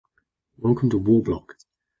Welcome to Warblock.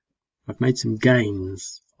 I've made some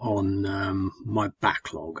gains on my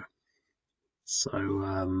backlog.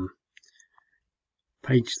 So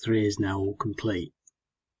page 3 is now all complete.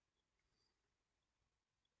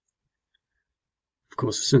 Of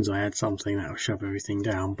course, as soon as I add something, that'll shove everything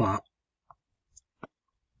down, but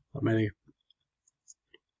I've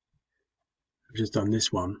just done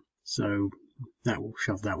this one, so that will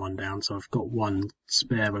shove that one down. So I've got one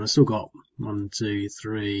spare, but I've still got 1, 2,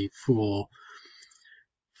 3, 4,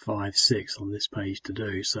 5, 6 on this page to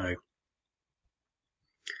do, so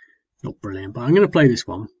not brilliant, but I'm going to play this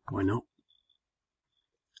one, why not?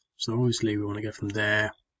 So obviously we want to go from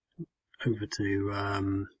there over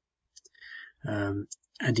to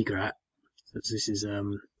Adigrat. So this is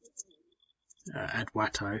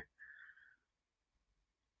Adwa.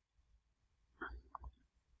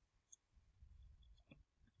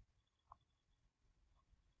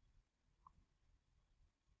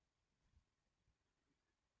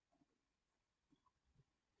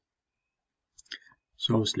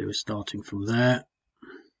 So obviously we're starting from there.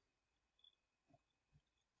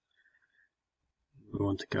 We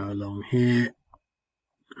want to go along here.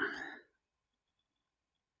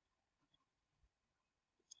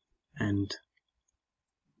 And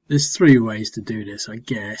there's 3 ways to do this, I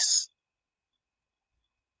guess.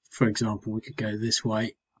 For example, we could go this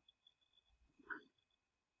way.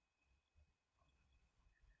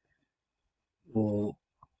 Or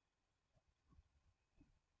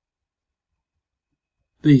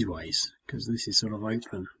these ways, because this is sort of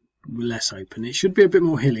open, less open. It should be a bit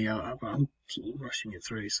more hilly, but I'm sort of rushing it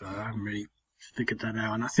through, so I haven't really figured that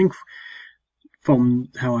out. And I think from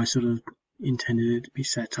how I sort of intended it to be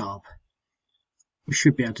set up, we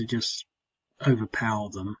should be able to just overpower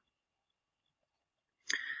them,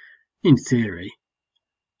 in theory.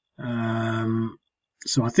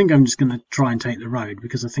 So I think I'm just going to try and take the road,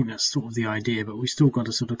 because I think that's sort of the idea, but we still got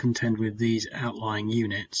to sort of contend with these outlying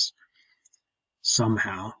units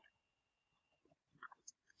somehow.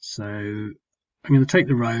 So I'm going to take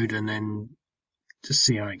the road and then just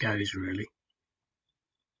see how it goes, really.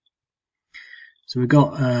 So we've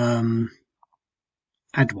got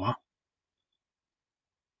Adwa.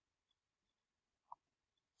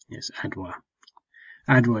 Yes, Adwa.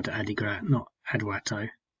 Adwa to Adigrat, not Adwato,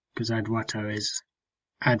 because Adwato is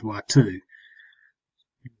Adwa 2.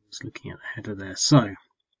 Just looking at the header there. So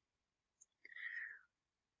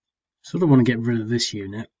sort of want to get rid of this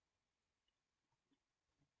unit,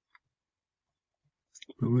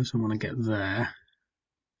 but we also want to get there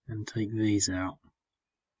and take these out.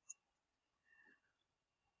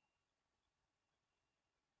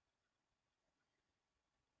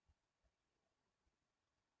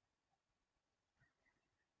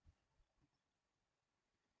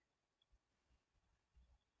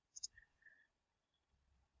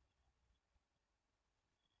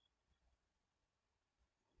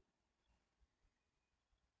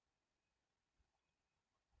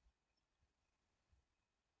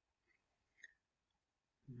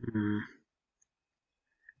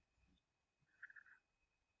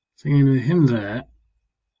 So I'm going to move him there,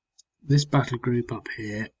 this battle group up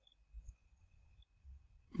here,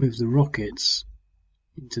 move the rockets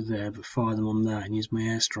into there, but fire them on that and use my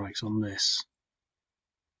airstrikes on this.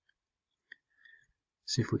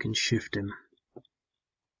 See if we can shift him.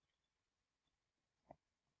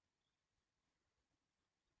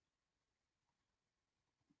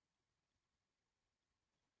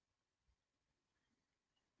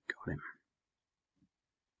 Got him.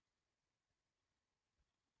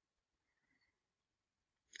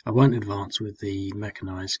 I won't advance with the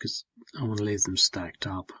mechanized because I want to leave them stacked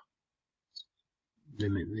up,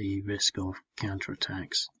 limit the risk of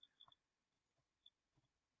counterattacks.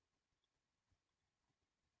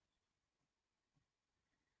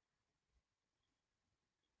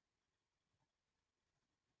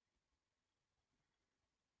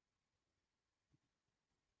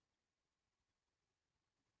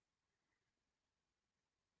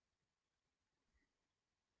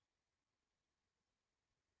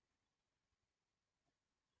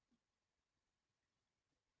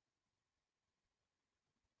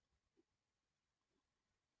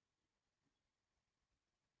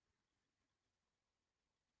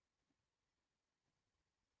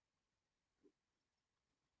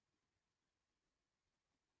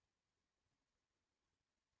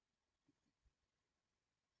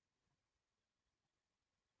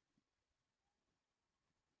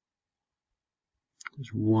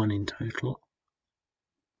 There's 1 in total.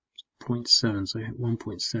 0.7, so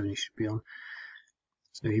 1.7 he should be on.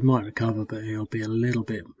 So he might recover, but he'll be a little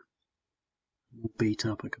bit more beat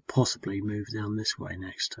up. I could possibly move down this way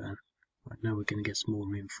next turn. I know we're going to get some more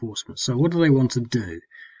reinforcements. So what do they want to do?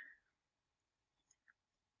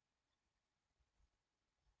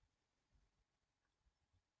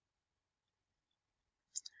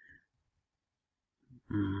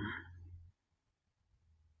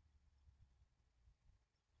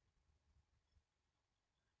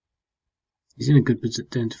 He's in a good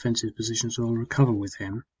defensive position, so I'll recover with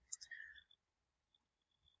him.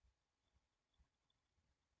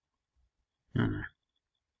 No.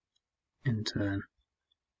 In turn.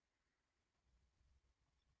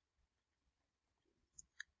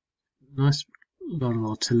 Nice lot of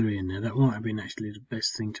artillery in there. That might have been actually the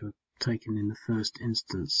best thing to have taken in the first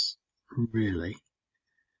instance, really.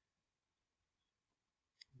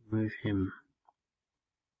 Move him.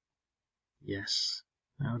 Yes.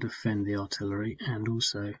 That'll defend the artillery and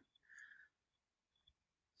also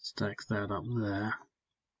stack that up there.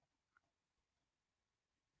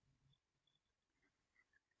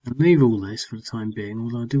 I'll leave all this for the time being,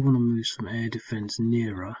 although I do want to move some air defence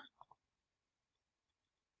nearer.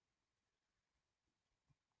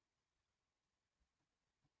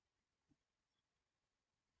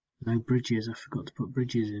 No bridges, I forgot to put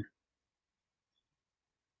bridges in.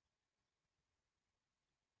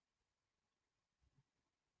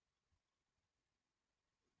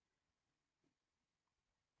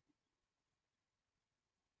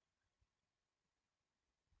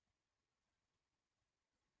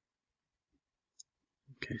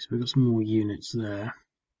 Okay, so we've got some more units there.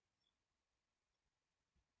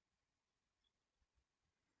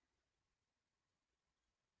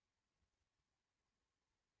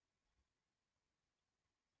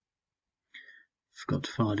 Forgot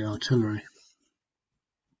to fire the artillery.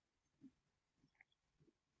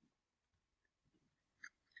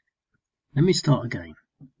 Let me start again.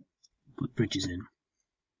 Put bridges in.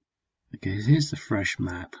 Okay, so here's the fresh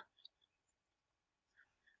map.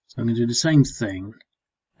 So I'm going to do the same thing,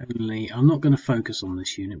 only I'm not going to focus on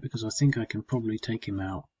this unit because I think I can probably take him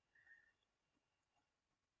out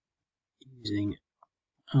using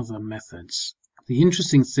other methods. The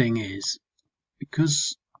interesting thing is,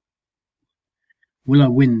 because will I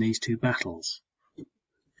win these two battles?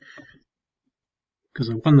 Because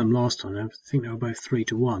I won them last time, I think they were both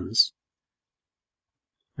 3-1s.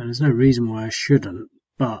 And there's no reason why I shouldn't,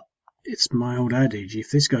 but it's my old adage, if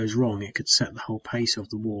this goes wrong it could set the whole pace of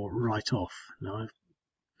the war right off. Now, I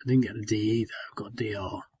didn't get a DE though, I've got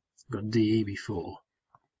DR. I've got DE before.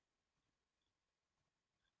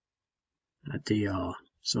 A DR.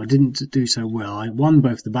 So I didn't do so well. I won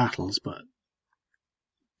both the battles, but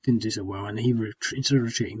didn't do so well. And he instead of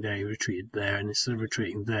retreating there, he retreated there, and instead of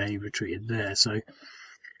retreating there, he retreated there. So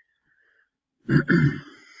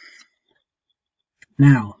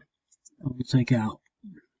now I will take out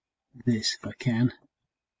this if I can.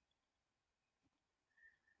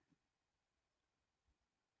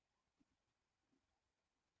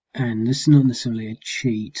 And this is not necessarily a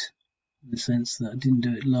cheat in the sense that I didn't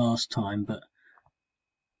do it last time, but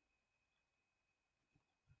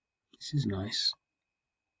this is nice.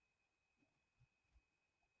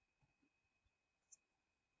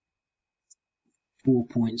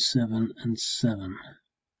 .7 and 7.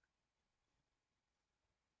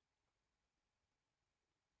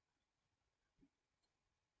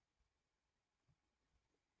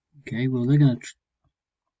 Okay, well they're going to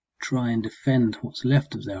try and defend what's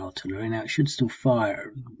left of their artillery. Now it should still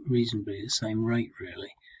fire at reasonably the same rate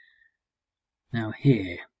really. Now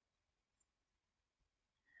here,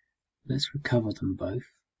 let's recover them both.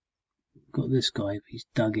 We've got this guy, he's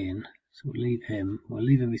dug in, so we'll leave him. We'll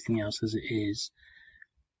leave everything else as it is.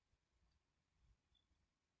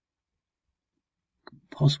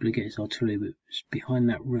 Possibly get his artillery, but it's behind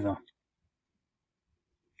that river.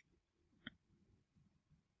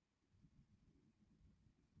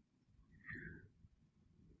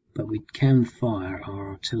 But we can fire our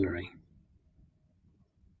artillery.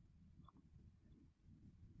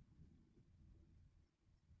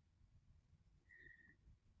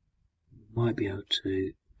 Might be able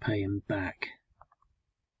to pay him back.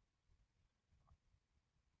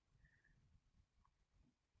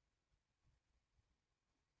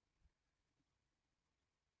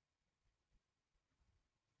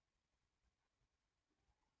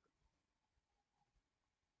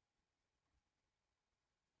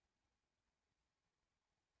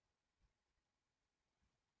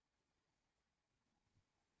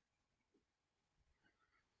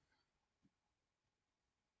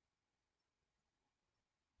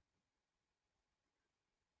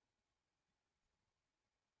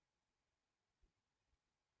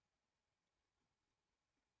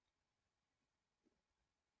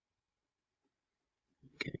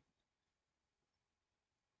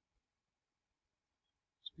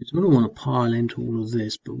 Because we don't want to pile into all of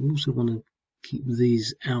this, but we also want to keep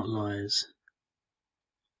these outliers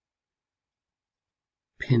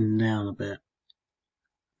pinned down a bit.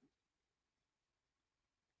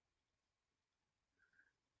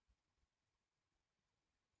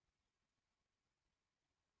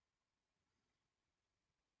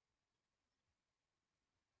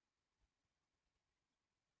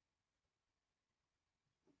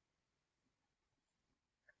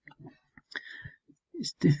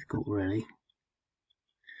 It's difficult really,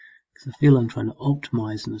 because I feel I'm trying to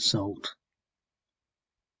optimize an assault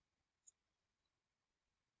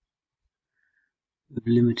with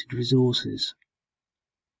limited resources.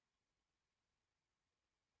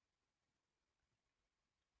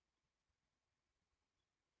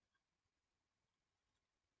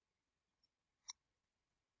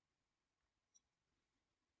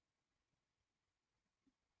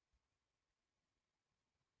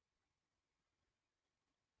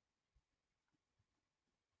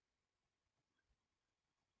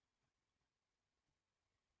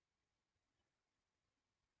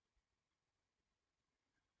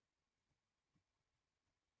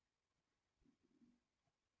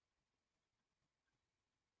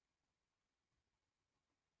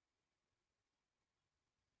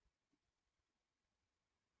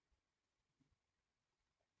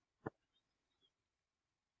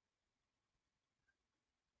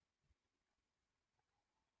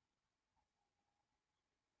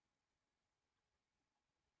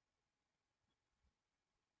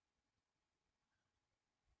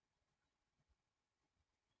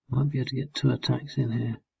 Might be able to get 2 attacks in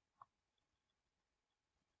here.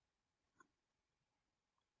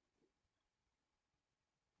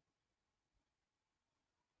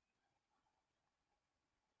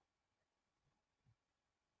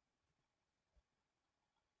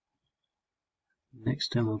 Next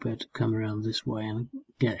turn we'll be able to come around this way and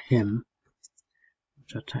get him,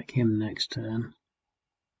 which will attack him next turn.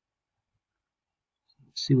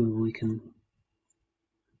 Let's see whether we can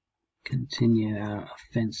continue our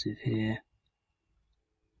offensive here.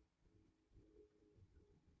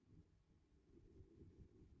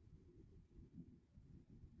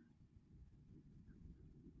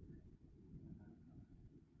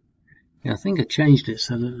 Yeah, I think I changed it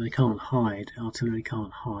so that they can't hide, artillery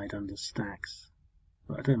can't hide under stacks.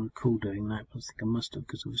 But I don't recall doing that, but I think I must have,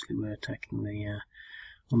 because obviously we're attacking the,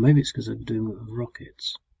 or maybe it's because I'm doing it with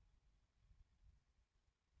rockets.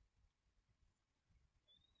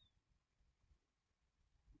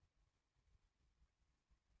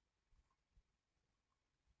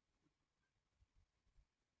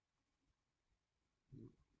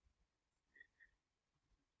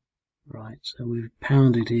 Right, so we've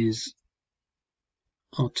pounded his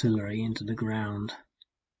artillery into the ground.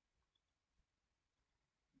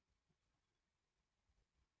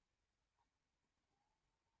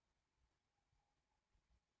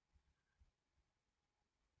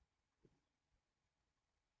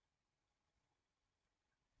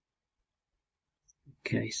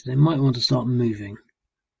 Okay, so they might want to start moving.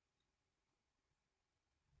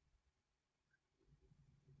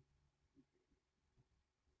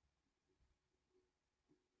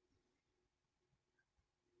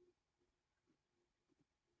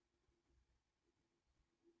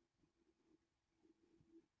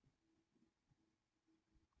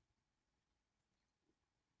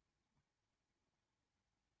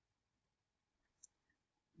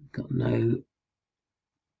 Got no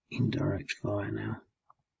indirect fire now.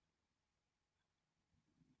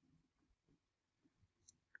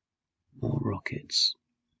 More rockets,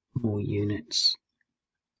 more units.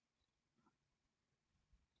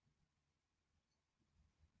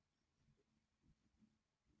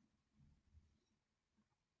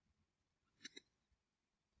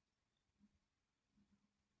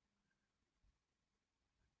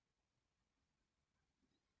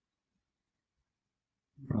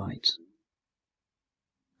 Right.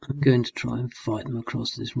 I'm going to try and fight them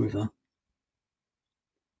across this river.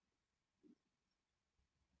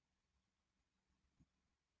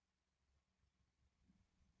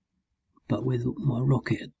 But with my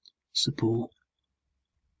rocket support.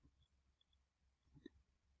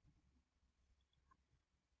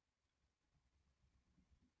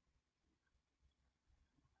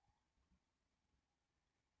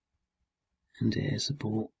 And air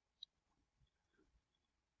support.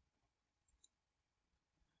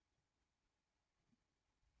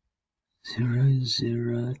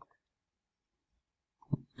 Zero,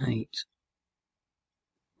 8,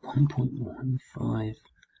 1.15.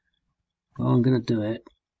 Well, I'm going to do it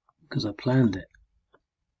because I planned it.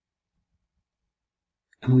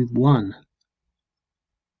 And we've won.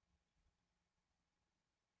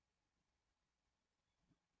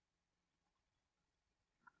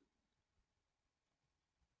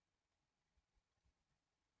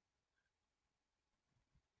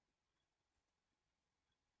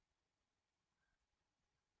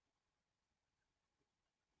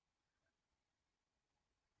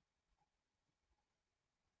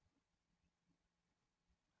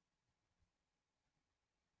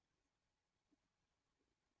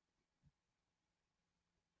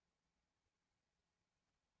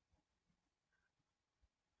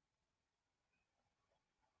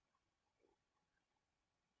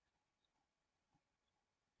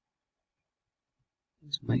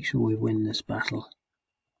 Let's make sure we win this battle.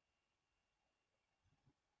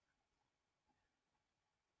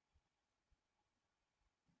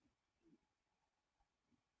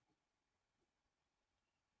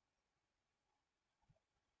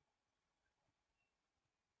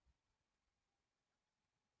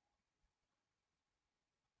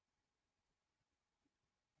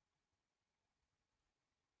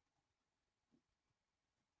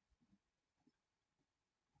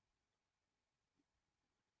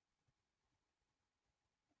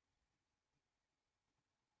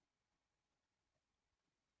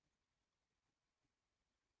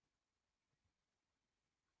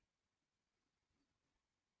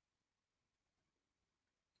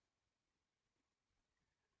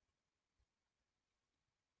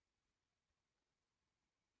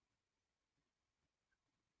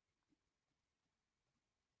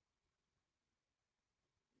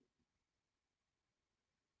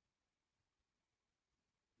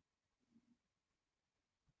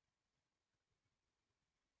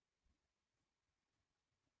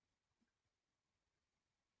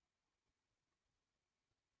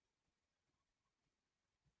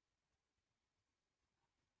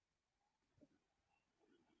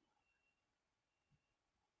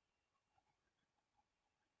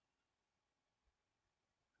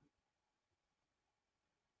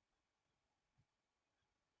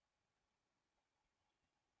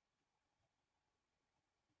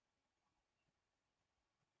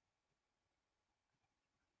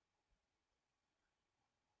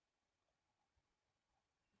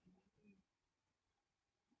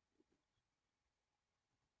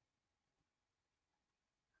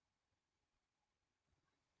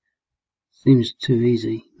 Seems too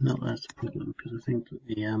easy. Not that's the problem, because I think that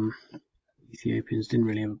the Ethiopians didn't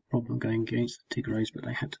really have a problem going against the Tigrays, but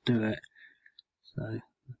they had to do it. So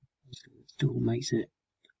it still makes it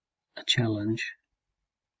a challenge.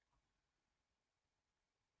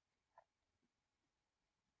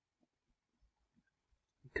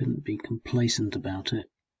 You couldn't be complacent about it.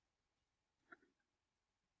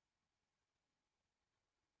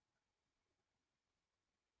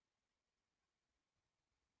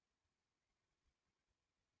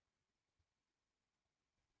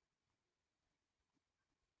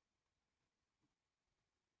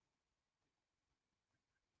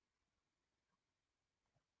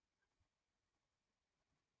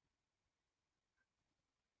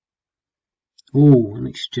 Oh, an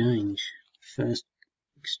exchange. First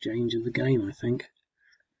exchange of the game, I think.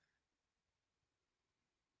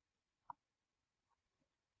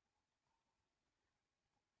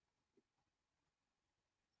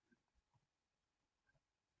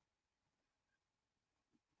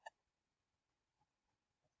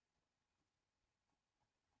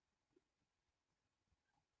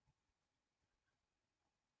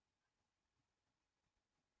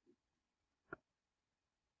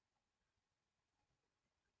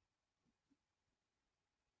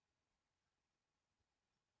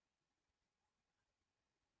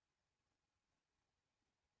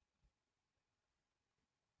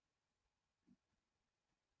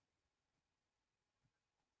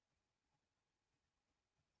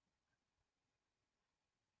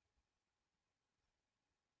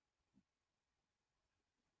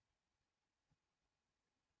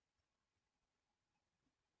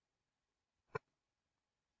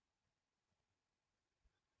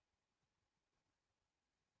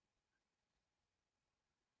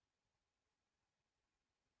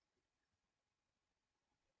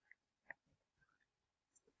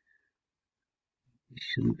 It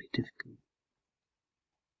shouldn't be difficult.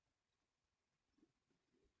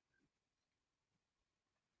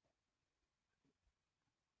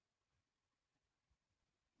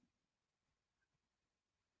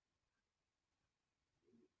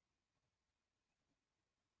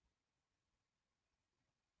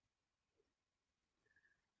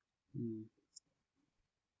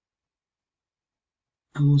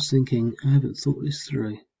 I was thinking, I haven't thought this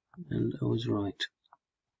through, and I was right.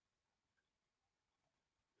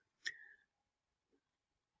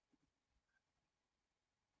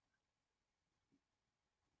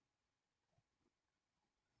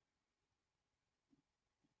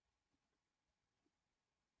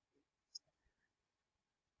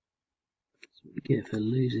 That's what we get for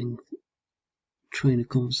losing train of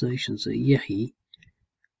conversation. So Yehi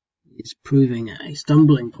is proving a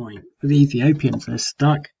stumbling point for the Ethiopians. They're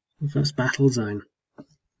stuck in the first battle zone.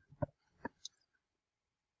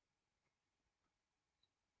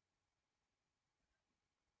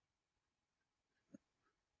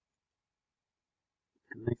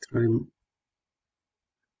 And they throw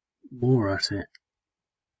more at it.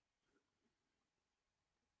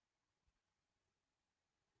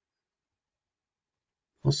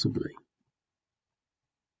 Possibly.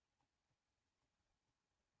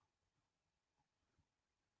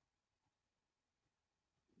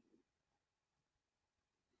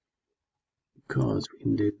 Because we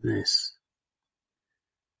can do this.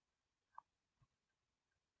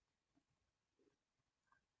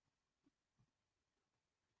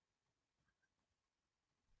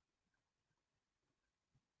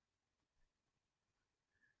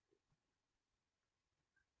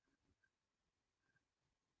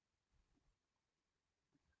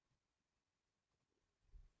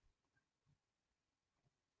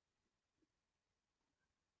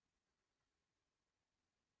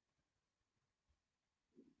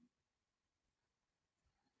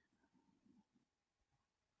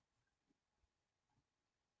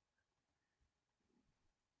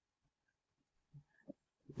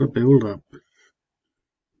 The build up.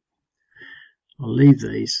 I'll leave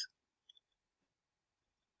these.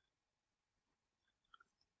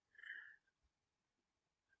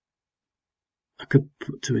 I could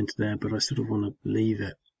put 2 into there, but I sort of want to leave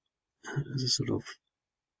it as a sort of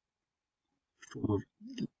form of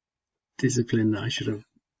discipline that I should have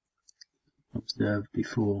observed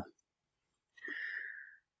before.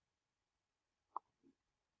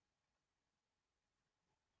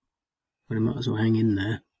 I might as well hang in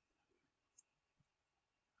there.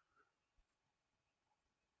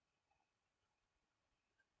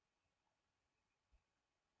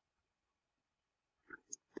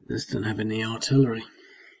 This doesn't have any artillery.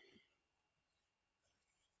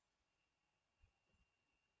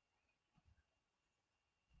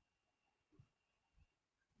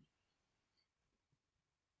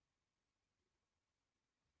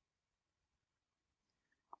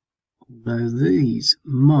 Although these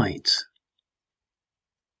might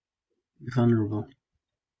be vulnerable.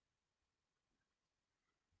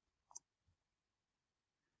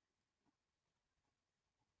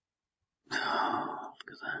 Oh,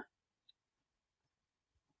 look at that.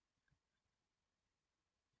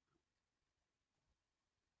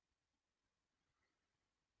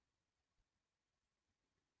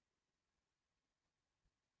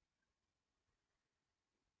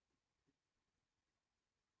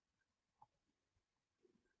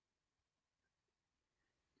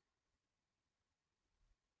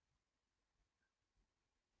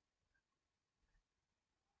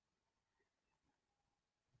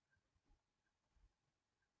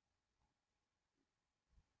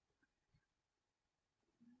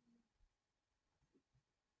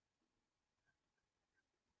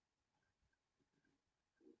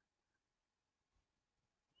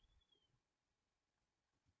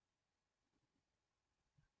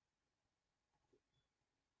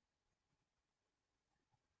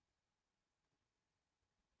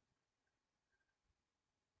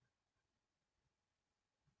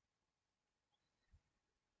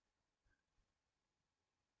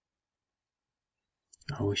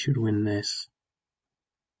 Oh, we should win this.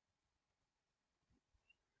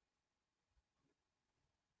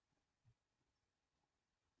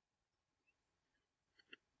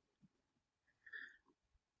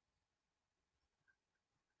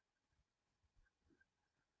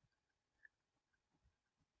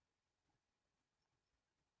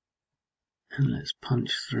 And let's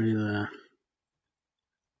punch through there.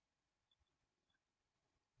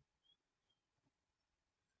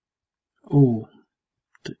 Oh,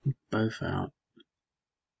 both out.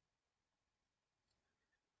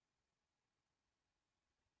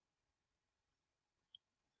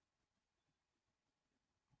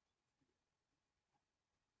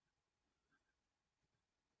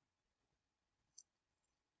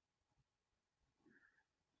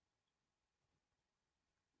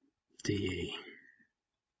 DE.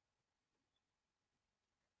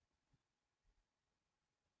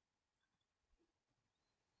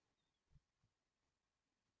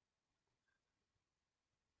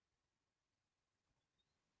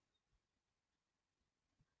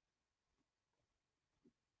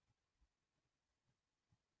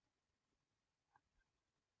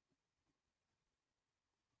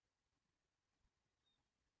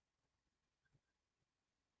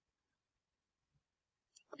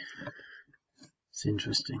 It's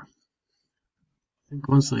interesting. I think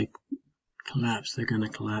once they collapse, they're going to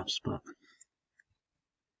collapse, but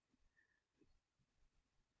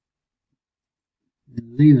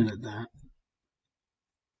leave it at that.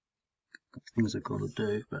 Things I've got to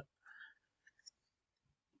do, but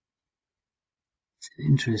it's an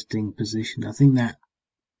interesting position. I think that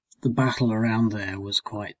the battle around there was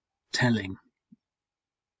quite telling.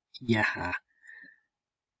 Yeah,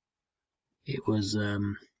 it was,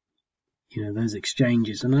 those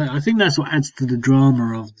exchanges, and I think that's what adds to the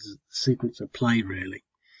drama of the sequence of play, really.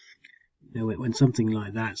 when something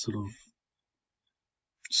like that sort of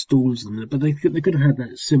stalls them, but they could have had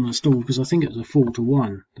that similar stall, because I think it was a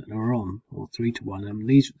 4-1 that they were on, or 3-1. And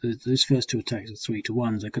these first two attacks are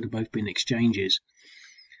 3-1s. They could have both been exchanges,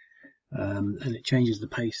 and it changes the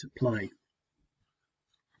pace of play.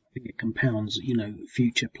 I think it compounds,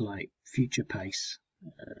 future pace,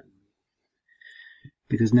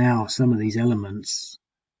 because now some of these elements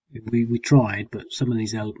we tried, but some of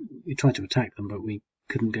these we tried to attack them, but we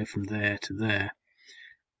couldn't go from there to there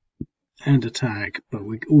and attack, but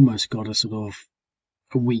we almost got a sort of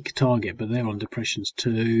a weak target. But they're on depressions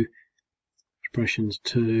 2.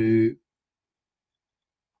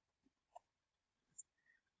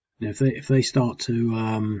 If they start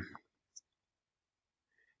to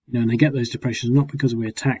and they get those depressions not because we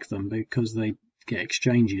attack them, but because they get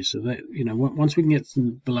exchanges. So that once we can get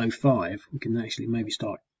them below 5, we can actually maybe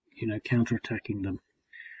start counter-attacking them.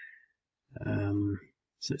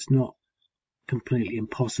 So it's not completely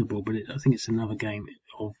impossible, but I think it's another game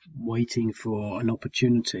of waiting for an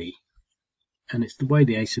opportunity, and it's the way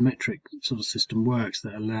the asymmetric sort of system works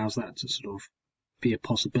that allows that to sort of be a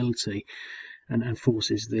possibility, and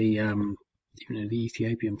forces the the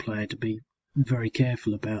Ethiopian player to be very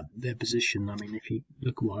careful about their position. I mean, if you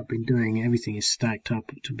look at what I've been doing, everything is stacked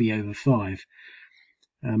up to be over 5,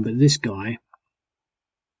 but this guy,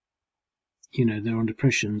 they're on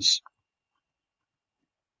depressions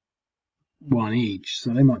 1 each,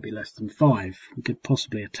 so they might be less than 5. We could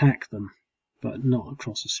possibly attack them, but not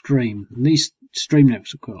across a stream. And these stream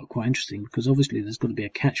nets are quite interesting, because obviously there's got to be a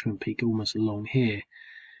catchment peak almost along here.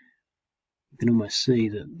 You can almost see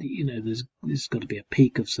that there's got to be a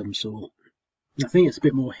peak of some sort. I think it's a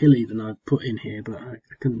bit more hilly than I've put in here, but I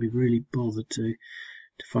couldn't be really bothered to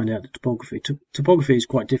find out the topography. Topography is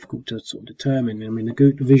quite difficult to sort of determine. I mean,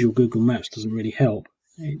 the visual Google Maps doesn't really help.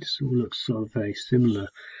 It all looks sort of very similar.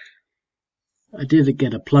 I did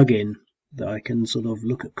get a plugin that I can sort of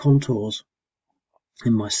look at contours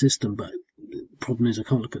in my system, but the problem is I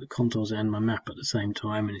can't look at the contours and my map at the same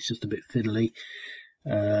time, and it's just a bit fiddly.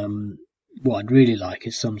 What I'd really like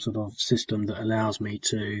is some sort of system that allows me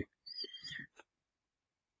to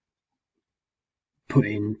put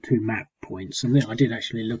in 2 map points, and then I did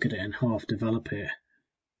actually look at it and half develop it.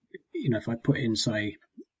 If I put in, say,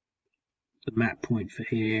 the map point for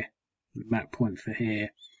here, the map point for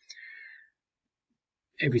here,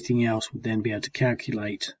 everything else would then be able to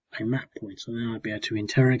calculate a map point. So then I'd be able to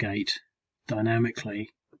interrogate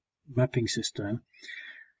dynamically the mapping system.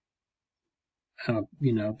 I'd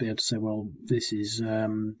be able to say, well, this is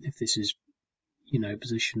if this is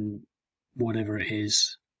position whatever it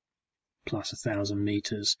is plus 1,000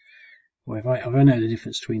 meters, or if I know the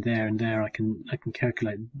difference between there and there, I can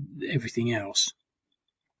calculate everything else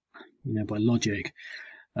by logic.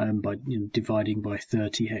 By dividing by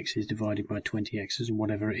 30 hexes, dividing by 20 hexes, or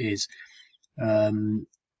whatever it is, and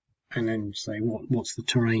then say what's the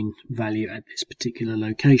terrain value at this particular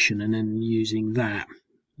location, and then using that.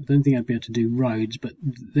 I don't think I'd be able to do roads, but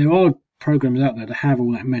there are programs out there that have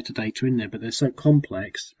all that metadata in there, but they're so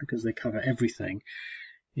complex because they cover everything.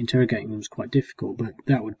 Interrogating them is quite difficult, but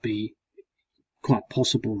that would be quite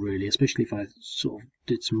possible, really, especially if I sort of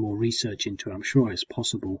did some more research into it. I'm sure it's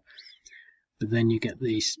possible. But then you get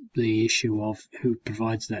the issue of who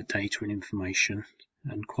provides that data and information,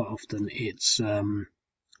 and quite often it's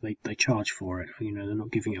they charge for it. They're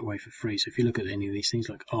not giving it away for free. So if you look at any of these things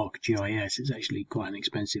like ArcGIS, it's actually quite an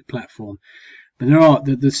expensive platform. But there are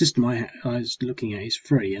the system I was looking at is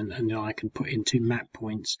free, and I can put in 2 map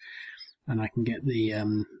points, and I can get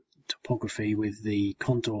the topography with the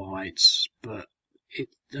contour heights, but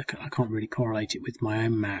I can't really correlate it with my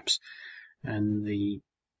own maps, and the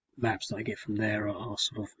maps that I get from there are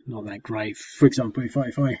sort of not that great. For example, if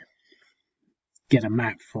I get a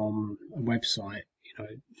map from a website,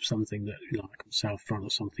 something that like on Southfront or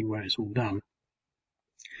something where it's all done,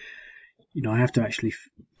 I have to actually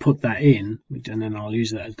put that in, and then I'll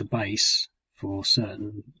use that as the base for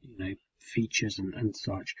certain features and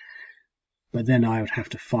such. But then I would have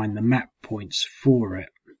to find the map points for it,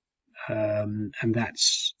 and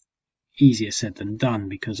that's easier said than done,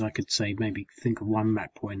 because I could say maybe think of one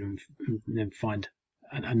map point and then find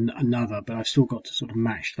another, but I've still got to sort of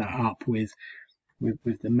match that up with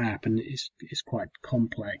the map, and it's quite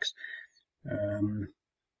complex.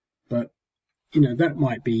 But that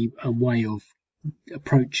might be a way of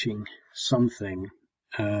approaching something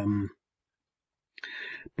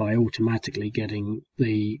by automatically getting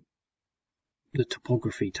the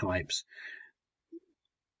topography types.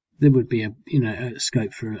 There would be a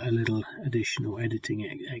scope for a little additional editing,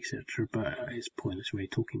 etc. But it's pointless really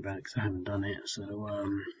talking about it because I haven't done it. So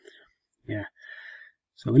yeah.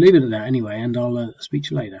 So we'll leave it at that anyway, and I'll speak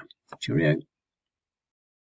to you later. Cheerio.